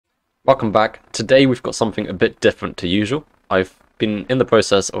Welcome back. Today we've got something a bit different to usual. I've been in the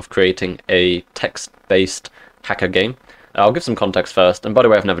process of creating a text-based hacker game. I'll give some context first, and by the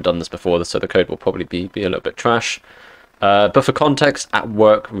way, I've never done this before, so the code will probably be a little bit trash. But for context, at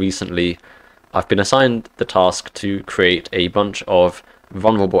work recently, I've been assigned the task to create a bunch of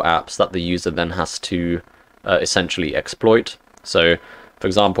vulnerable apps that the user then has to essentially exploit. So, for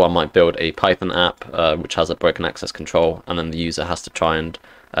example, I might build a Python app which has a broken access control, and then the user has to try and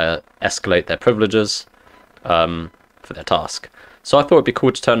escalate their privileges for their task. So I thought it'd be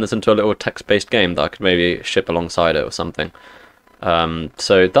cool to turn this into a little text-based game that I could maybe ship alongside it or something.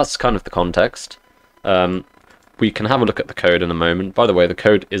 So that's kind of the context. We can have a look at the code in a moment. By the way, the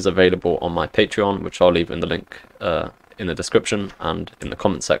code is available on my Patreon, which I'll leave in the link in the description and in the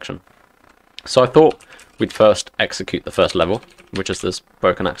comment section. So I thought we'd first execute the first level, which is this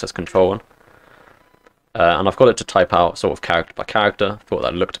broken access control one. And I've got it to type out sort of character by character. Thought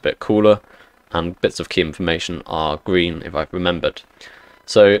that looked a bit cooler, and bits of key information are green if I've remembered.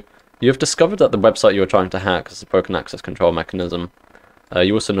 So you've discovered that the website you're trying to hack is a broken access control mechanism.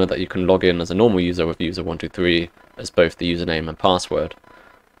 You also know that you can log in as a normal user with user123 as both the username and password.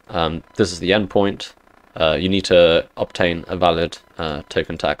 This is the endpoint. You need to obtain a valid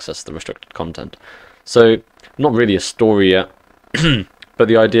token to access the restricted content. So not really a story yet, but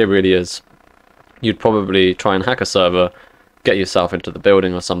the idea really is you'd probably try and hack a server, get yourself into the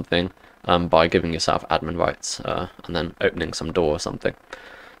building or something by giving yourself admin rights and then opening some door or something.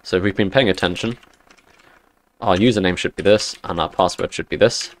 So if we've been paying attention, our username should be this and our password should be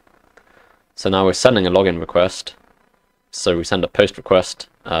this. So now we're sending a login request. So we send a post request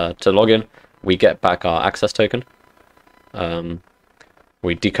to login. We get back our access token.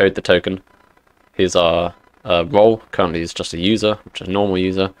 We decode the token. Here's our role. Currently it's just a user, which is a normal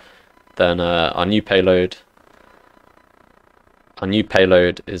user. Then our new payload. Our new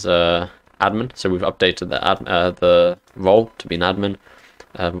payload is admin. So we've updated the role to be an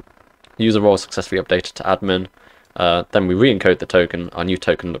admin. User role successfully updated to admin. Then we re-encode the token. Our new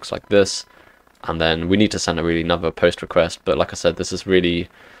token looks like this, and then we need to send another post request. But like I said, this is really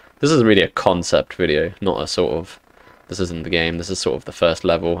a concept video, not a sort of. This isn't the game. This is sort of the first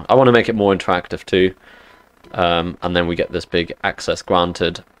level. I want to make it more interactive too, and then we get this big access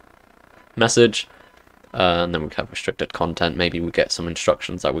granted message, and then we have restricted content. Maybe we get some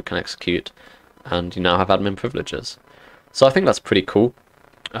instructions that we can execute, and you now have admin privileges. So I think that's pretty cool.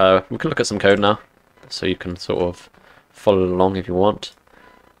 We can look at some code now, so you can sort of follow along if you want.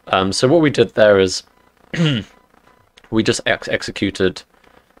 So what we did there is we just executed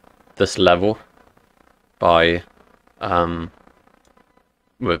this level by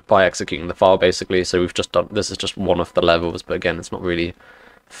executing the file basically. So we've just done this is just one of the levels, but again, it's not really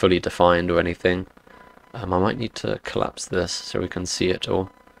fully defined or anything. I might need to collapse this so we can see it all.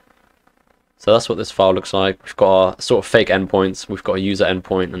 So that's what this file looks like. We've got our sort of fake endpoints. We've got a user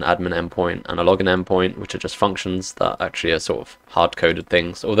endpoint, an admin endpoint, and a login endpoint, which are just functions that actually are sort of hard-coded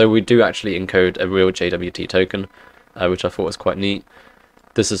things. Although we do actually encode a real JWT token, which I thought was quite neat.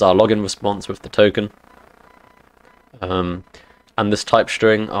 This is our login response with the token. And this type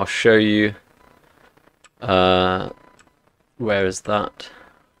string, I'll show you. Where is that?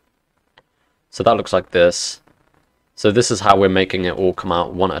 So that looks like this. So this is how we're making it all come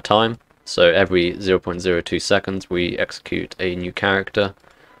out one at a time. So every 0.02 seconds we execute a new character,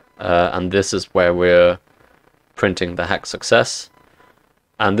 and this is where we're printing the hack success.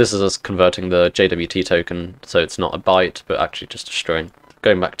 And this is us converting the JWT token, so it's not a byte, but actually just a string.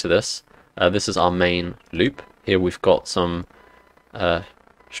 Going back to this, this is our main loop. Here we've got some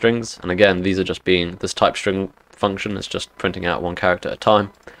strings, and again, these are just this type string function is just printing out one character at a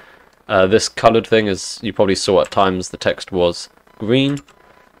time. This colored thing is, you probably saw at times the text was green.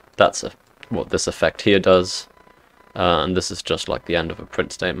 That's what this effect here does, and this is just like the end of a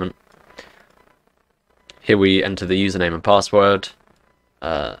print statement. Here we enter the username and password,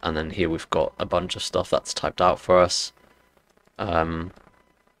 and then here we've got a bunch of stuff that's typed out for us.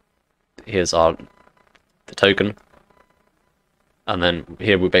 Here's the token, and then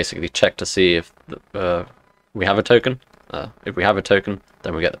here we basically check to see if we have a token. If we have a token,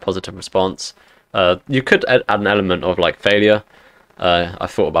 then we get the positive response. You could add an element of like failure. I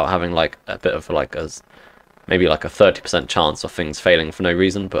thought about having like a bit of like maybe like a 30% chance of things failing for no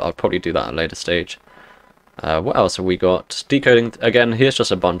reason, but I'll probably do that at a later stage. What else have we got? Decoding, again, here's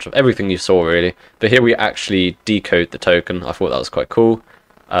just a bunch of everything you saw really, but here we actually decode the token. I thought that was quite cool.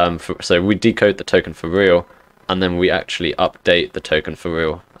 So we decode the token for real, and then we actually update the token for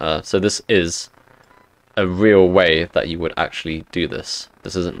real. So this is a real way that you would actually do this.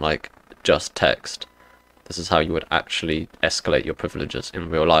 This isn't like just text. This is how you would actually escalate your privileges in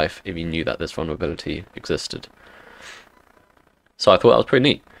real life if you knew that this vulnerability existed. So I thought that was pretty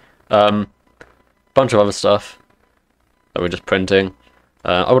neat. Bunch of other stuff that we're just printing.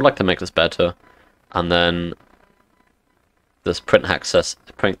 I would like to make this better. And then this print hack success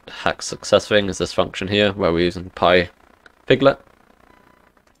thing is this function here where we're using py-figlet.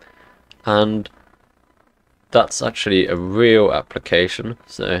 And that's actually a real application,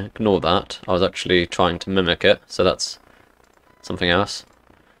 so ignore that. I was actually trying to mimic it, so that's something else.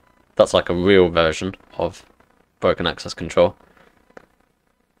 That's like a real version of broken access control.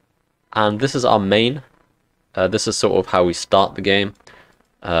 And this is our main. This is sort of how we start the game,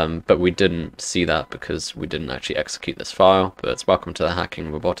 but we didn't see that because we didn't actually execute this file. But it's welcome to the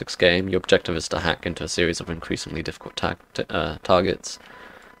hacking robotics game. Your objective is to hack into a series of increasingly difficult targets.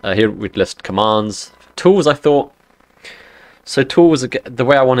 Here we list commands. Tools, I thought. So tools, the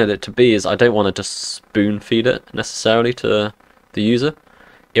way I wanted it to be is I don't want to just spoon feed it necessarily to the user.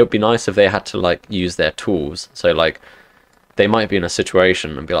 It would be nice if they had to like use their tools. So like they might be in a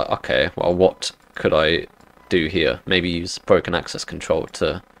situation and be like, okay, well, what could I do here? Maybe use broken access control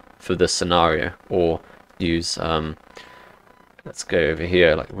for this scenario, or use let's go over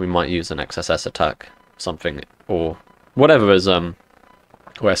here. Like we might use an XSS attack, something, or whatever is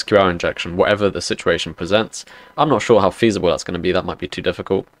or SQL injection, whatever the situation presents. I'm not sure how feasible that's going to be. That might be too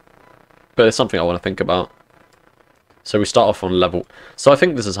difficult, but it's something I want to think about. So we start off on level. So I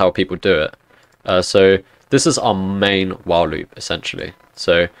think this is how people do it. So this is our main while loop, essentially.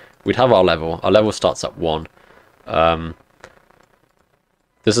 So we'd have our level. Our level starts at 1.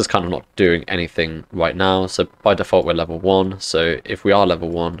 This is kind of not doing anything right now. So by default, we're level 1. So if we are level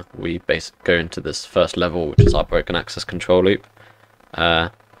 1, we basically go into this first level, which is our broken access control loop.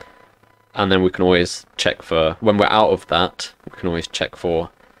 And then we can always check for, when we're out of that, we can always check for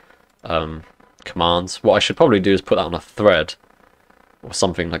commands. What I should probably do is put that on a thread or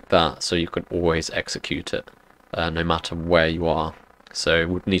something like that, so you can always execute it no matter where you are. So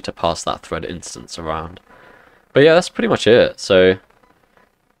we'd need to pass that thread instance around. But yeah, that's pretty much it. So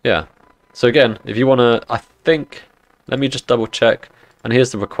yeah. So again, if you want to, I think, let me just double check. And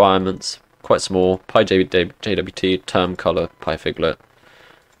here's the requirements. Quite small. PyJWT, term color, py-figlet.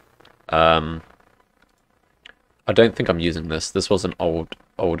 I don't think I'm using this. This was an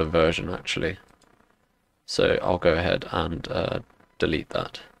older version actually. So I'll go ahead and delete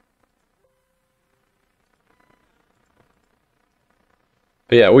that.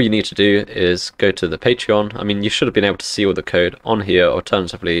 But yeah, all you need to do is go to the Patreon. I mean, you should have been able to see all the code on here.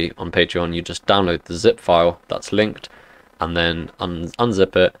 Alternatively, on Patreon, you just download the zip file that's linked, and then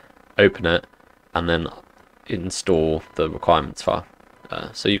unzip it, open it, and then install the requirements file.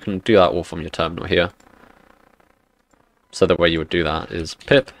 So you can do that all from your terminal here. So the way you would do that is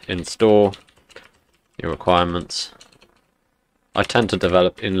pip install your requirements. I tend to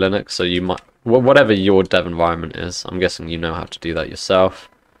develop in Linux, so you might, whatever your dev environment is, I'm guessing you know how to do that yourself.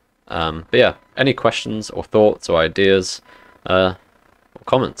 But yeah, any questions or thoughts or ideas or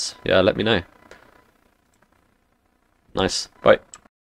comments, yeah, let me know. Nice, bye.